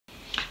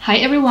Hi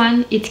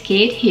everyone, it's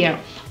Kate here.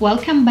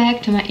 Welcome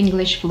back to my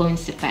English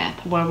fluency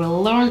path, where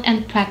we'll learn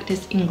and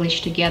practice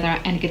English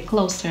together and get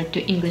closer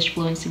to English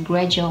fluency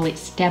gradually,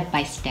 step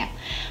by step.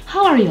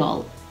 How are you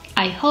all?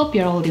 I hope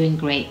you're all doing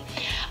great.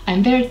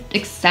 I'm very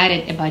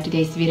excited about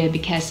today's video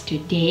because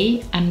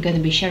today I'm going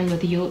to be sharing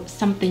with you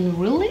something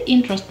really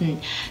interesting,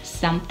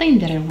 something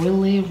that I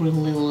really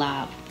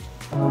love.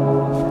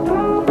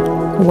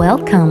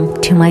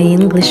 Welcome to my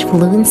English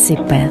fluency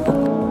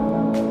path.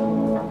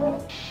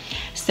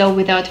 So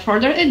without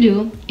further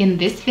ado, in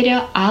this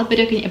video I'll be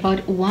talking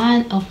about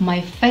one of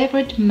my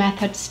favorite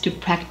methods to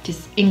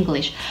practice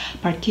English,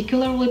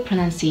 particularly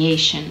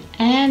pronunciation,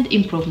 and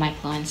improve my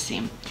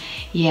fluency.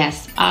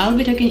 Yes, I'll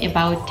be talking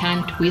about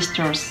tongue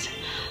twisters.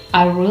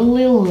 I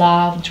really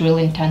love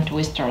drilling tongue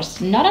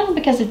twisters, not only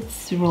because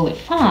it's really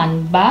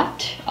fun,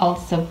 but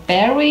also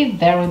very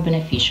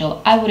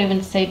beneficial. I would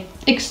even say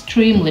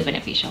extremely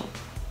beneficial.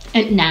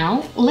 And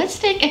now, let's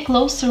take a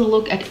closer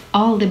look at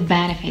all the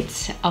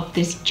benefits of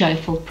this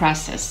joyful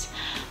process.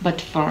 But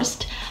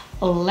first,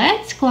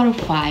 let's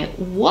clarify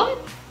what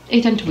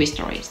a tongue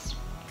twister is.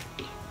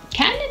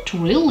 Can it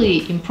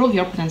really improve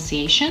your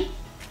pronunciation?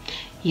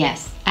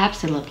 Yes,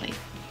 absolutely.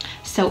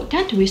 So,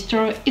 tongue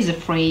twister is a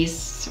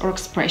phrase or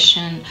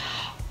expression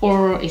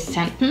or a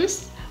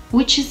sentence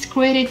which is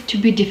created to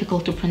be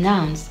difficult to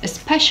pronounce,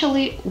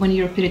 especially when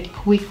you repeat it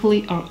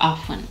quickly or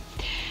often.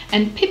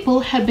 And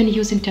people have been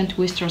using tongue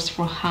twisters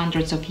for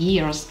hundreds of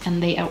years,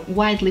 and they are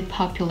widely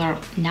popular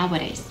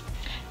nowadays.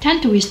 Tongue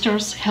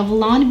twisters have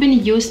long been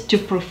used to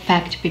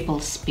perfect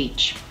people's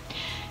speech.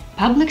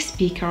 Public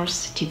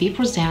speakers, TV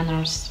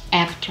presenters,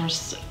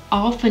 actors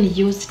often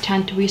use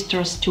tongue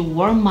twisters to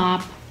warm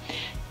up,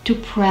 to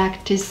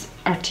practice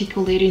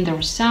articulating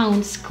their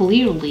sounds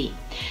clearly,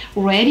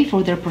 ready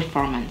for their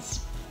performance.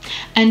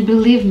 And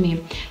believe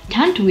me,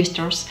 tongue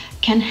twisters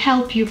can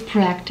help you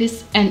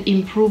practice and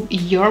improve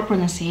your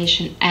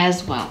pronunciation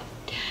as well.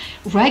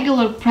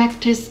 Regular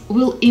practice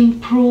will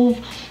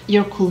improve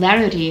your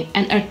clarity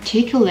and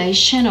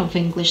articulation of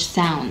English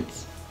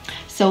sounds.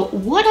 So,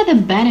 what are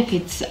the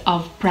benefits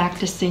of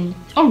practicing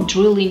or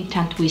drilling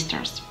tongue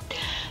twisters?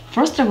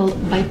 First of all,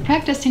 by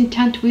practicing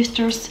tongue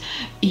twisters,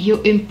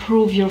 you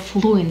improve your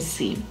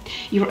fluency,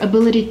 your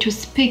ability to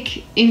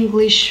speak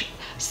English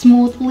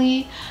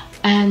smoothly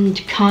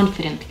and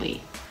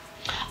confidently.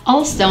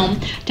 Also,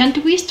 tongue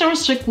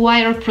twisters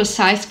require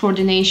precise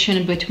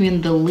coordination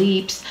between the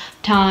lips,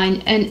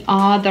 tongue, and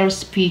other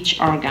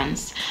speech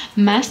organs.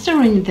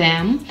 Mastering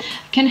them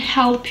can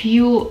help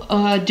you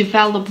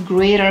develop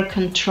greater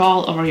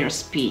control over your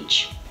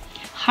speech.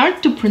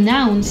 Hard to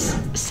pronounce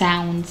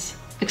sounds,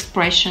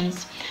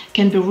 expressions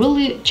can be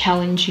really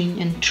challenging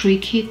and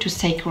tricky to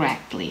say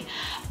correctly,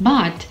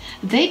 but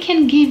they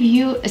can give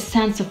you a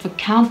sense of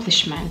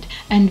accomplishment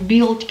and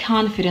build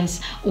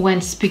confidence when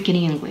speaking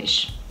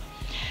English.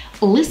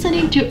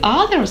 Listening to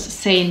others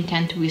saying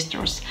tongue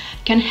twisters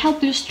can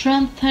help you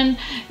strengthen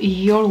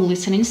your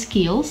listening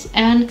skills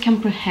and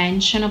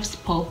comprehension of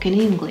spoken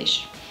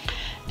English.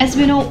 As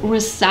we know,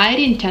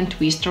 reciting tongue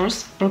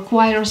twisters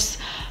requires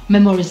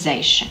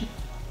memorization,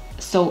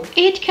 so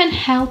it can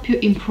help you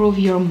improve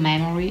your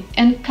memory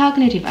and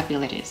cognitive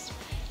abilities.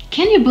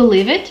 Can you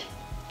believe it?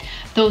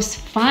 Those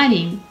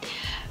funny,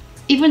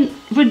 even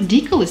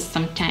ridiculous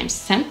sometimes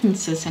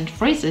sentences and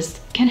phrases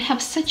can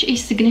have such a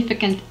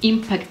significant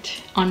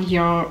impact on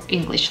your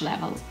English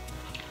level.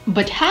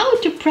 But how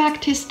to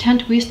practice tongue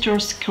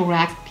twisters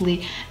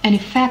correctly and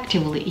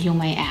effectively, you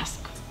may ask?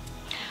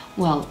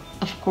 Well,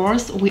 of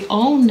course, we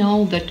all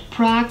know that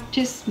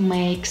practice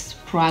makes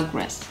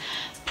progress.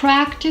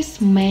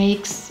 Practice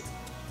makes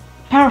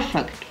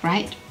perfect,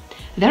 right?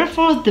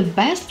 Therefore, the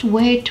best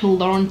way to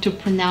learn to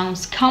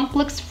pronounce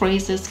complex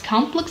phrases,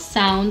 complex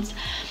sounds,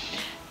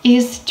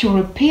 is to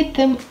repeat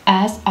them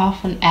as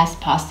often as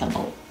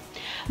possible.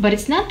 But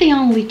it's not the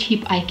only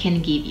tip I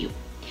can give you.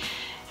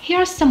 Here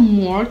are some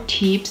more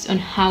tips on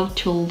how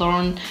to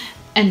learn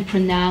and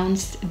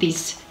pronounce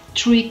these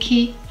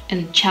tricky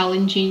and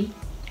challenging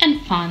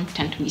and fun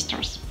tongue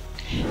twisters.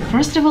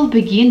 First of all,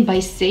 begin by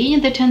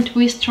saying the tongue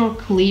twister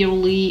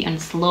clearly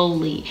and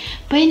slowly,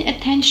 paying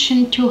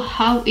attention to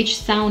how each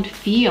sound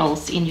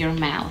feels in your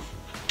mouth.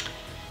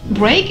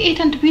 Break a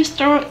tongue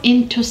twister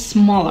into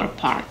smaller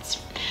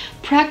parts.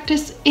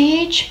 Practice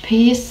each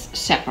piece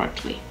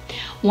separately.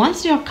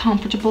 Once you are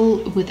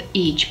comfortable with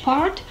each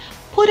part,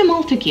 put them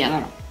all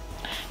together.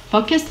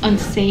 Focus on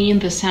saying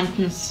the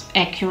sentence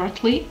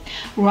accurately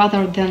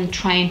rather than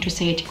trying to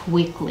say it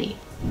quickly.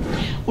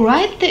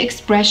 Write the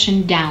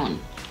expression down.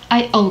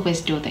 I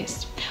always do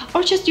this.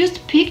 Or just use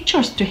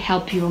pictures to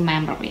help you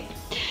remember it.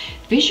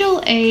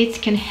 Visual aids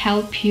can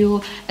help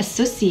you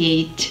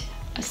associate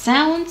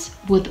sounds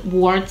with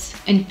words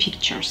and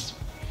pictures.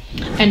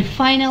 And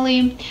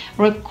finally,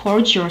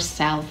 record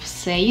yourself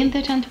saying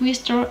the tongue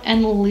twister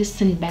and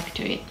listen back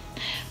to it.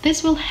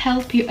 This will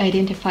help you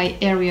identify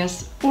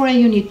areas where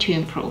you need to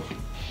improve.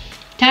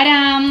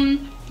 Ta-da!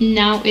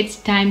 Now it's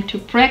time to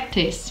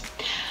practice.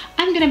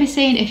 I'm gonna be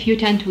saying a few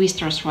tongue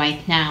twisters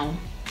right now.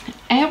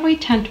 every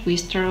tongue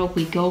twister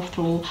we go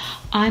through,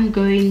 I'm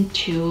going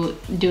to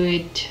do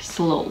it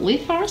slowly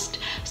first,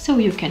 so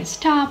you can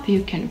stop,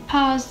 you can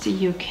pause,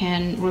 you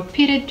can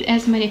repeat it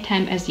as many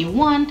times as you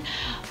want,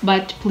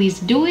 but please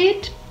do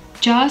it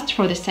just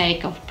for the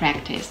sake of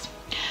practice.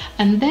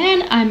 And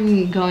then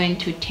I'm going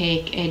to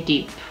take a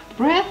deep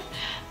breath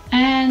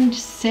and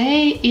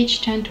say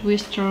each tongue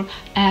twister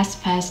as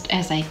fast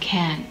as I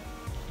can.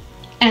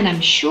 And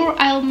I'm sure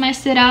I'll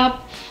mess it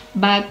up,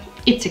 but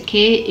it's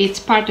okay, it's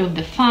part of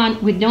the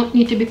fun. We don't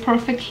need to be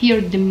perfect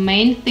here. The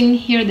main thing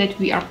here that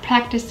we are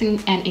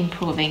practicing and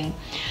improving.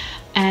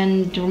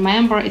 And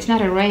remember, it's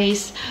not a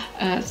race.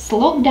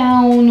 Slow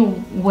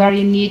down where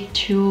you need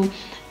to.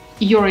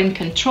 You're in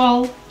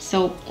control.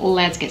 So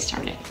let's get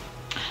started.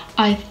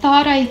 I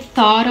thought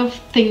of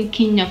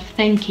thinking of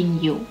thanking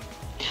you.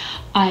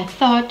 I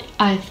thought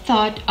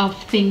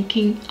of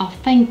thinking of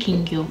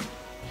thanking you.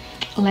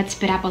 Let's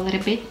speed up a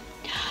little bit.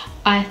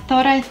 I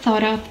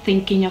thought of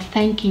thinking of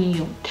thanking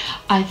you.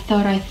 I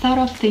thought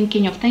of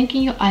thinking of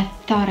thanking you. I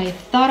thought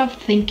of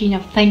thinking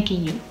of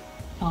thanking you.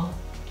 Oh,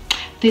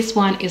 this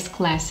one is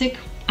classic.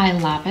 I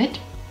love it.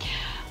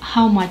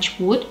 How much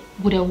wood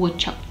would a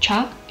woodchuck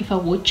chuck if a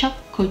woodchuck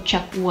could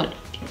chuck wood?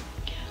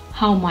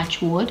 How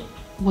much wood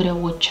would a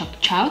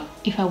woodchuck chuck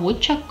if a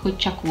woodchuck could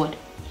chuck wood?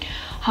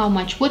 How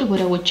much wood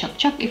would a woodchuck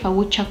chuck if a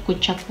woodchuck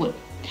could chuck wood?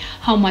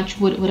 How much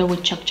wood would a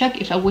woodchuck chuck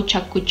if a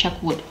woodchuck could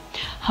chuck wood?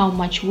 How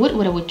much wood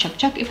would a woodchuck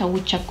chuck if a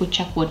woodchuck could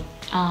chuck wood?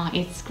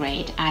 It's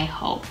great, I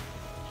hope.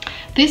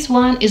 This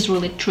one is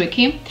really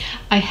tricky.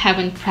 I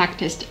haven't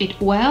practiced it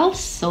well,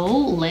 so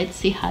let's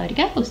see how it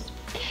goes.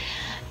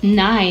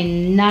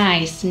 9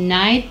 nice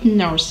night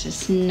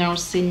nurses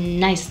nursing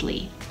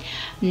nicely.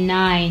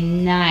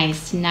 9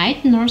 nice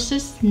night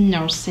nurses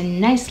nursing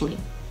nicely.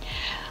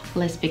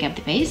 Let's pick up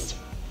the pace.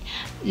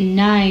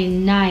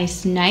 9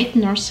 nice night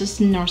nurses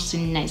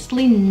nursing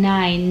nicely.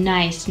 9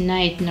 nice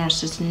night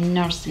nurses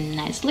nursing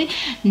nicely.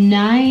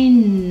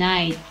 9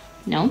 nice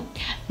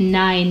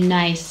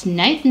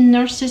night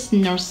nurses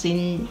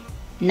nursing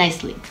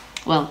nicely.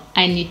 Well,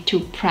 I need to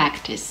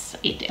practice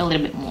it a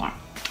little bit more.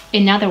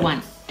 Another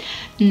one.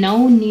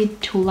 No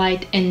need to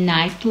light a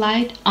night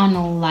light on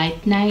a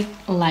light night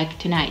like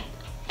tonight.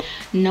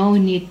 No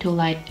need to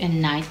light a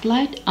night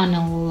light on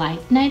a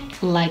light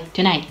night like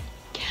tonight.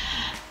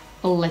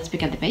 Let's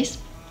pick up the pace.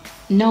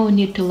 No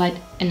need to light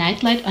a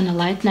night light on a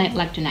light night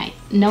like tonight.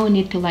 No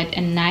need to light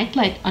a night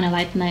light on a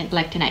light night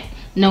like tonight.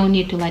 No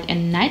need to light a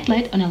night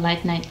light on a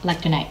light night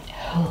like tonight.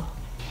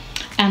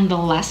 And the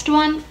last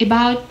one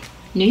about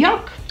New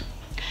York.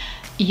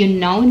 You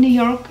know New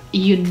York,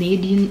 you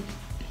need...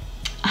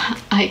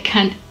 I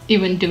can't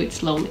even do it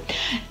slowly.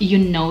 You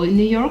know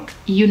New York,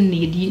 you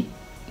need...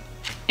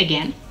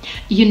 Again.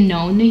 You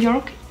know New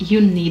York,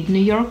 you need New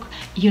York.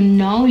 You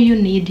know you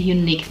need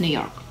unique New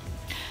York.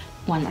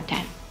 One more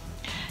time.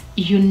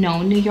 You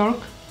know New York,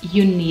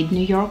 you need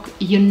New York.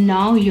 You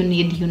know you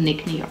need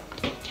unique New York.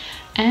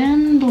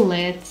 And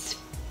let's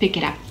pick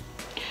it up.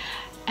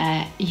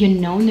 You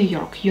know New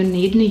York, you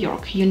need New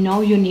York. You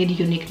know you need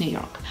unique New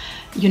York.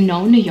 You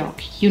know New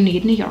York, you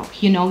need New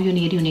York. You know you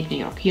need unique New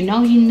York. You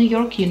know New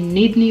York, you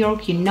need New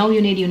York. You know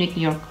you need unique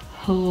New York.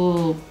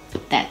 Oh,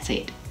 that's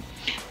it.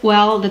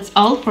 Well, that's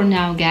all for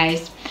now,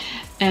 guys.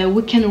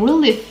 We can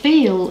really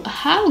feel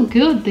how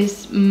good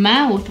this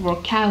mouth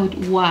workout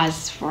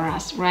was for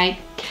us, right?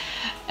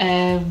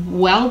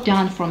 Well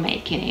done for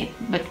making it,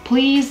 but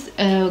please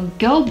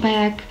go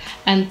back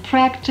and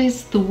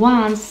practice the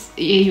ones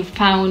you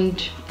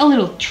found a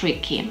little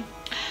tricky.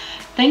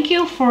 Thank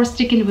you for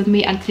sticking with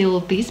me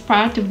until this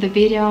part of the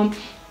video.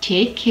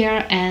 Take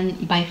care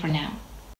and bye for now.